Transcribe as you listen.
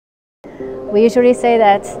We usually say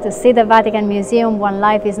that to see the Vatican Museum, one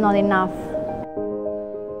life is not enough.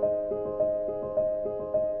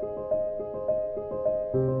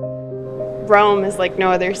 Rome is like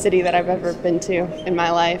no other city that I've ever been to in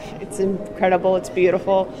my life. It's incredible, it's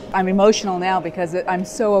beautiful. I'm emotional now because I'm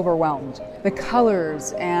so overwhelmed. The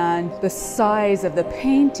colors and the size of the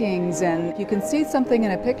paintings, and you can see something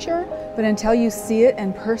in a picture, but until you see it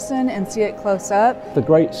in person and see it close up. The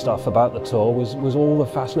great stuff about the tour was all the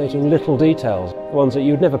fascinating little details, the ones that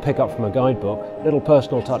you'd never pick up from a guidebook, little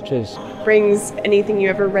personal touches. Brings anything you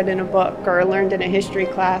ever read in a book or learned in a history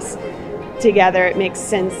class together. It makes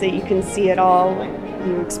sense that you can see it all and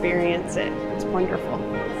you experience it. It's wonderful.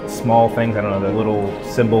 Small things, I don't know, the little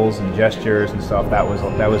symbols and gestures and stuff, that was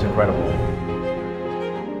incredible.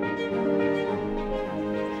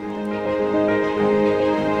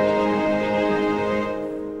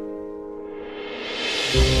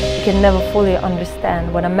 You can never fully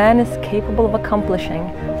understand what a man is capable of accomplishing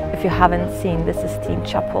if you haven't seen the Sistine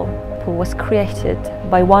Chapel, who was created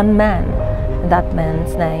by one man, and that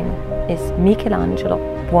man's name is Michelangelo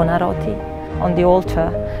Buonarroti. On the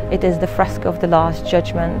altar, it is the fresco of the Last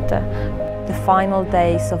Judgment. The final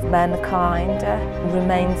days of mankind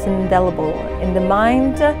remains indelible in the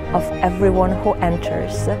mind of everyone who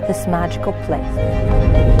enters this magical place.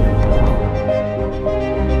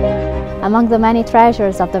 Among the many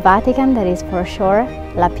treasures of the Vatican, there is for sure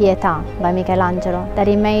La Pietà by Michelangelo, that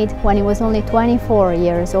he made when he was only 24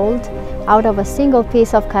 years old, out of a single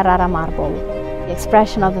piece of Carrara marble. The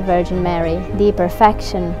expression of the Virgin Mary, the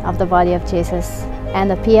perfection of the body of Jesus, and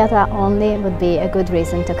the Pietà only would be a good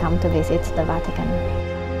reason to come to visit the Vatican.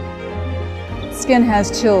 Skin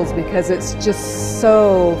has chills because it's just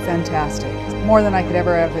so fantastic, more than I could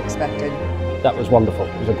ever have expected. That was wonderful.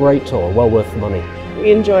 It was a great tour, well worth the money.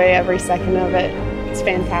 We enjoy every second of it. It's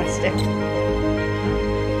fantastic.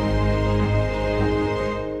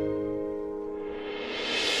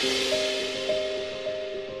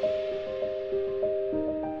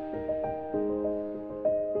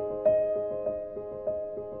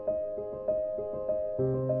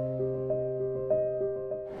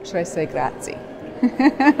 Should I say grazie?